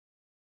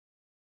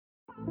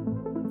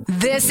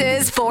This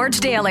is Forge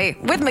Daily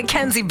with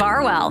Mackenzie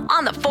Barwell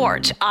on the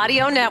Forge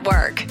Audio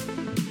Network.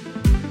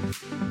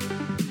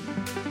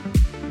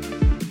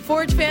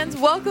 Forge fans,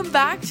 welcome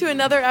back to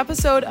another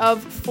episode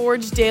of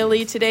Forge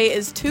Daily. Today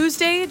is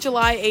Tuesday,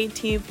 July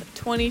 18th,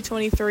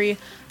 2023.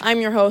 I'm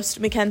your host,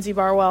 Mackenzie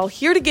Barwell,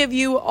 here to give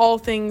you all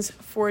things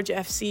Forge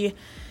FC.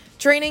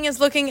 Training is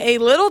looking a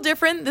little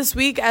different this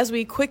week as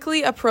we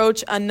quickly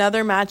approach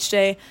another match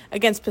day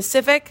against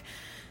Pacific.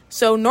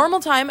 So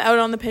normal time out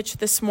on the pitch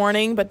this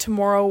morning, but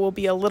tomorrow will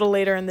be a little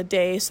later in the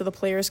day so the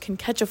players can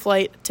catch a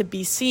flight to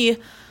BC.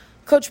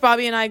 Coach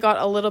Bobby and I got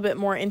a little bit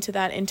more into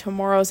that in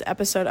tomorrow's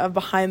episode of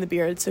Behind the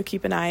Beard, so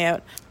keep an eye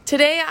out.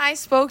 Today, I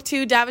spoke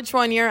to David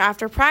Choinière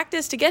after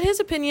practice to get his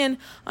opinion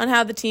on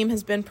how the team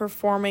has been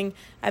performing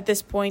at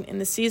this point in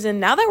the season,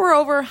 now that we're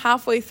over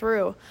halfway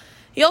through.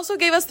 He also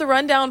gave us the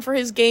rundown for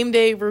his game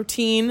day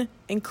routine,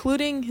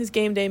 including his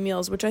game day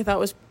meals, which I thought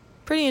was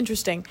pretty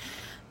interesting.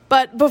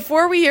 But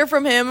before we hear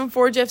from him,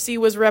 Forge FC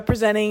was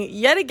representing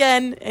yet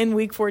again in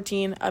Week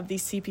 14 of the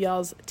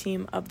CPL's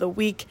Team of the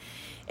Week.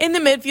 In the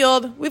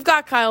midfield, we've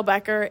got Kyle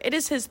Becker. It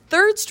is his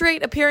third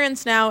straight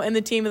appearance now in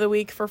the Team of the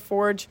Week for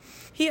Forge.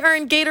 He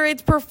earned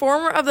Gatorade's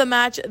Performer of the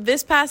Match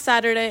this past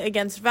Saturday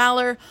against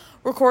Valor,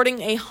 recording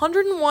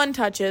 101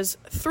 touches,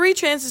 3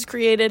 chances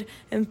created,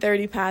 and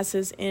 30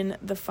 passes in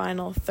the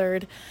final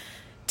third.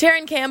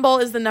 Taryn Campbell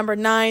is the number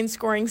 9,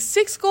 scoring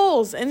 6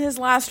 goals in his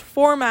last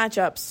 4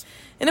 matchups.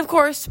 And of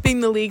course, being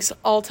the league's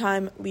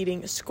all-time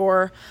leading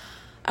scorer.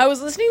 I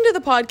was listening to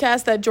the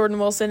podcast that Jordan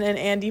Wilson and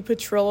Andy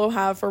Petrillo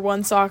have for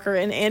One Soccer,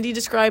 and Andy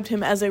described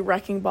him as a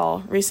wrecking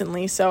ball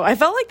recently. So I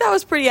felt like that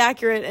was pretty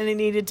accurate, and it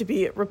needed to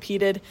be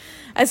repeated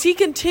as he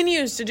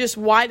continues to just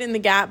widen the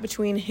gap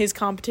between his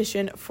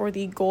competition for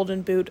the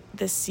Golden Boot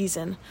this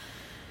season.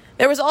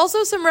 There was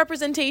also some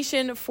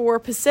representation for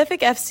Pacific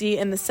FC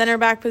in the center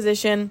back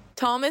position.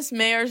 Thomas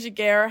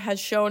Mayer-Jaguar has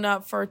shown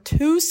up for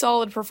 2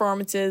 solid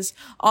performances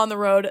on the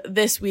road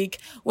this week,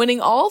 winning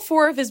all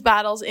 4 of his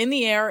battles in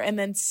the air and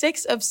then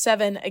 6 of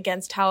 7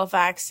 against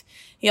Halifax.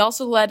 He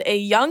also led a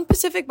young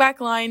Pacific back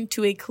line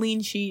to a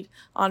clean sheet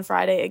on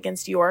Friday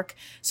against York,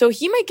 so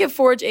he might give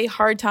Forge a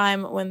hard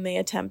time when they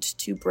attempt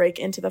to break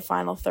into the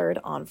final third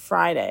on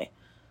Friday.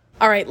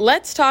 All right,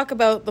 let's talk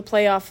about the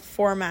playoff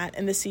format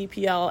in the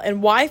CPL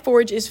and why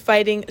Forge is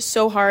fighting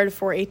so hard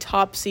for a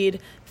top seed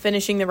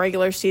finishing the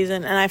regular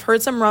season. And I've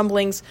heard some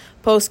rumblings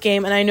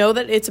post-game, and I know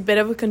that it's a bit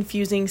of a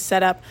confusing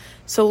setup.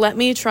 So let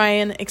me try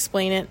and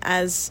explain it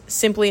as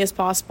simply as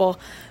possible.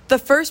 The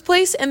first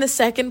place and the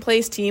second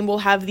place team will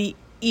have the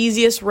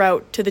easiest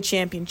route to the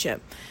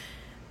championship.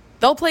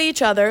 They'll play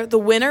each other. The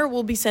winner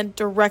will be sent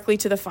directly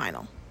to the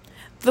final.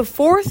 The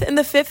 4th and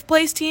the 5th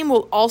place team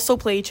will also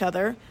play each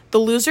other. The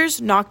losers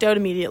knocked out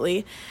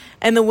immediately,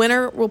 and the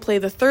winner will play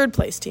the 3rd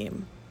place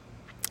team.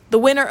 The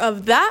winner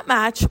of that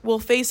match will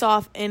face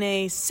off in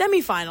a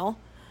semifinal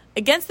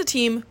against the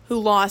team who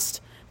lost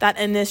that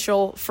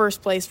initial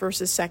 1st place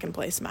versus 2nd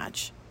place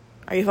match.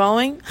 Are you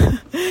following?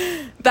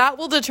 That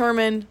will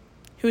determine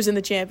who's in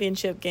the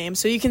championship game.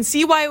 So you can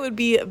see why it would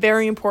be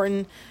very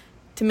important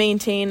to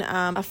maintain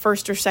a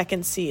 1st or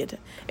 2nd seed.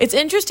 It's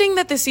interesting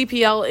that the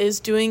CPL is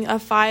doing a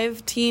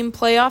 5-team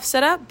playoff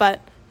setup, but,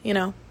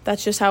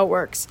 that's just how it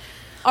works.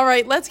 All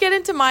right, let's get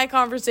into my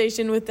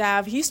conversation with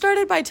Dav. He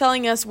started by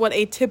telling us what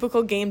a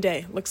typical game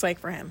day looks like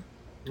for him.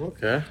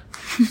 Okay.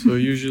 So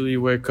usually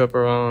wake up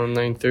around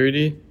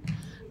 9:30.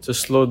 It's a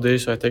slow day,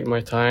 so I take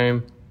my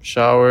time,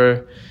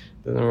 shower.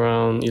 Then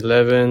around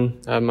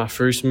 11, I have my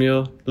first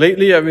meal.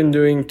 Lately, I've been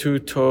doing 2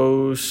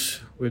 toasts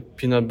with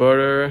peanut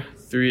butter,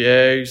 3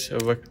 eggs,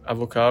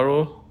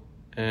 avocado,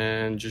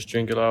 and just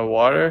drink a lot of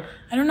water.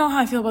 I don't know how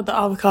I feel about the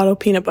avocado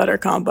peanut butter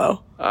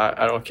combo.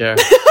 I don't care.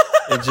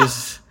 I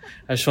just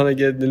want to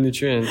get the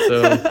nutrients.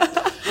 So,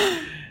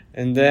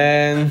 and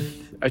then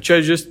I try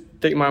to just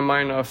take my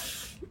mind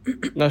off,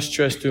 not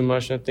stress too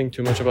much, not think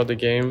too much about the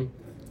game.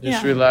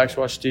 Just relax,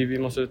 watch TV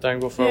most of the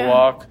time, go for a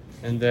walk.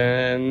 And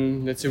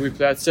then, let's say we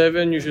play at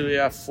 7, usually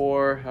at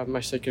 4, have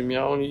my second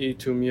meal. I only eat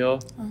 2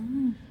 meals.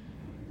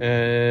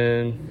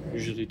 And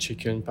usually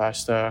chicken,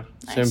 pasta,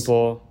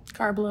 simple.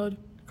 Carb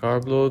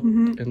load.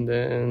 And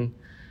then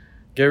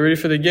get ready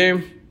for the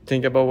game.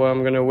 Think about what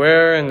I'm going to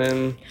wear, and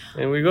then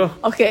we go.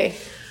 Okay.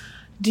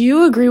 Do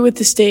you agree with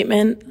the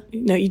statement,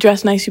 you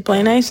dress nice, you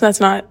play nice? That's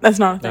not a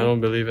thing. I don't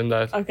believe in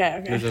that.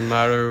 Okay. It doesn't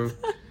matter.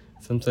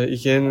 Sometimes you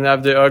can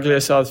have the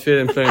ugliest outfit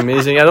and play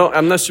amazing.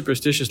 I'm not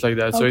superstitious like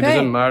that, so it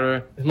doesn't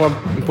matter. It's more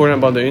important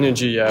about the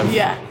energy you have.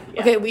 Yeah.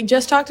 Okay, we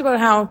just talked about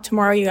how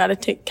tomorrow you got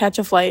to catch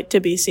a flight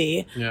to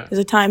BC. Yeah. There's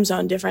a time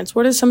zone difference.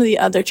 What are some of the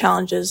other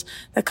challenges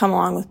that come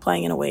along with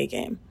playing an away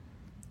game?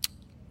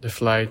 The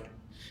flight.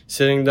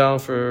 Sitting down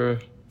for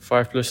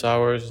 5+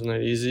 hours is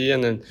not easy,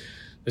 and then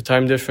the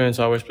time difference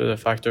always plays a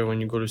factor. When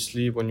you go to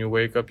sleep, when you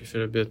wake up, you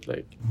feel a bit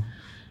like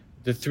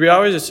the 3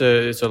 hours.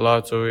 It's a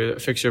lot, so it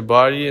affects your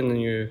body, and then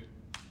your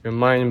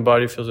mind and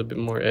body feels a bit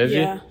more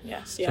heavy.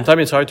 Yeah.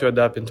 Sometimes it's hard to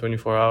adapt in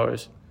 24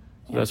 hours.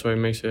 So that's why it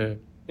makes an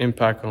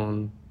impact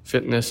on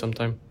fitness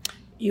sometimes.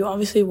 you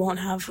obviously won't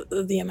have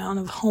the amount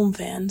of home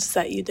fans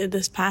that you did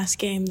this past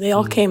game. They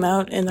all came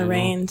out in the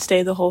rain,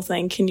 stayed the whole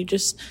thing. Can you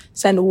just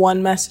send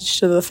one message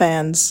to the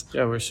fans?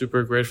 Yeah, we're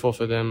super grateful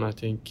for them. I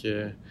think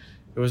it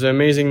was an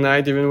amazing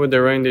night. Even with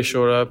the rain, they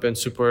showed up and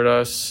supported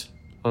us.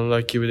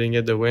 Unlucky we didn't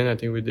get the win. I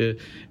think we did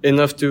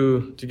enough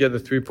to get the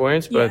 3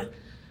 points, but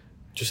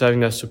just having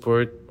that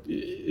support,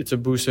 it's a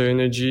boost of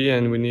energy,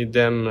 and we need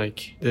them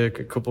like the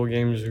couple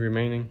games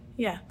remaining.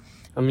 Yeah.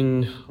 I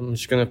mean, I'm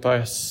just going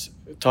to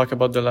talk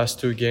about the last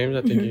 2 games.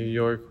 I think New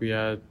York, we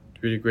had a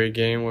really great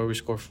game where we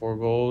scored 4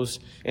 goals.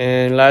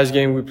 And last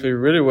game, we played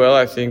really well.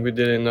 I think we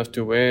did enough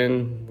to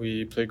win.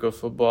 We played good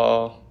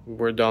football. We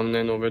were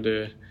dominant over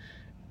the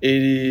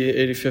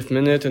 85th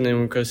minute, and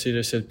then we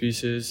conceded set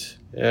pieces.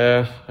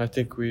 Yeah, I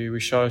think we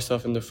shot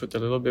ourselves in the foot a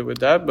little bit with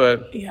that.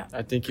 But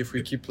I think if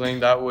we keep playing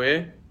that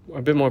way, we're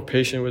a bit more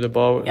patient with the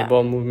ball. The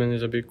ball movement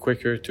is a bit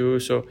quicker too.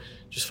 So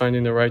just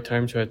finding the right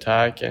time to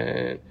attack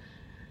and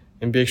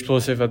be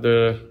explosive at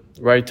the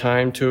right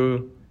time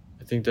too.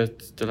 I think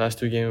that the last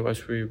 2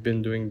 games we've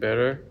been doing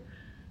better.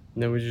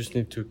 And then we just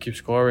need to keep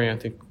scoring. I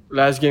think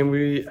last game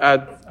we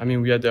had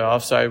the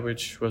offside,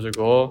 which was a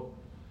goal.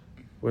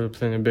 We were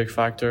playing a big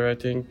factor, I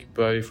think.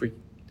 But if we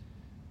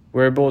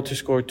were able to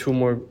score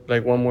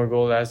 1 more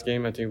goal last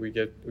game, I think we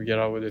get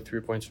out with the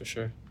 3 points for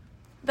sure.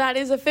 That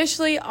is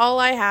officially all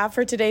I have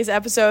for today's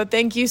episode.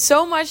 Thank you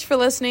so much for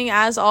listening.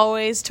 As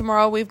always,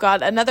 tomorrow we've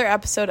got another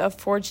episode of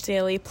Forge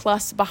Daily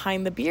plus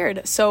Behind the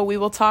Beard. So we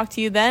will talk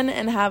to you then,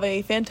 and have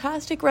a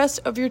fantastic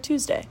rest of your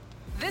Tuesday.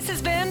 This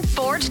has been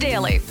Forge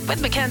Daily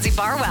with Mackenzie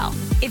Barwell.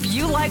 If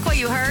you like what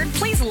you heard,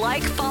 please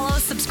like, follow,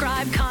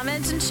 subscribe,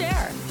 comment, and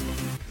share.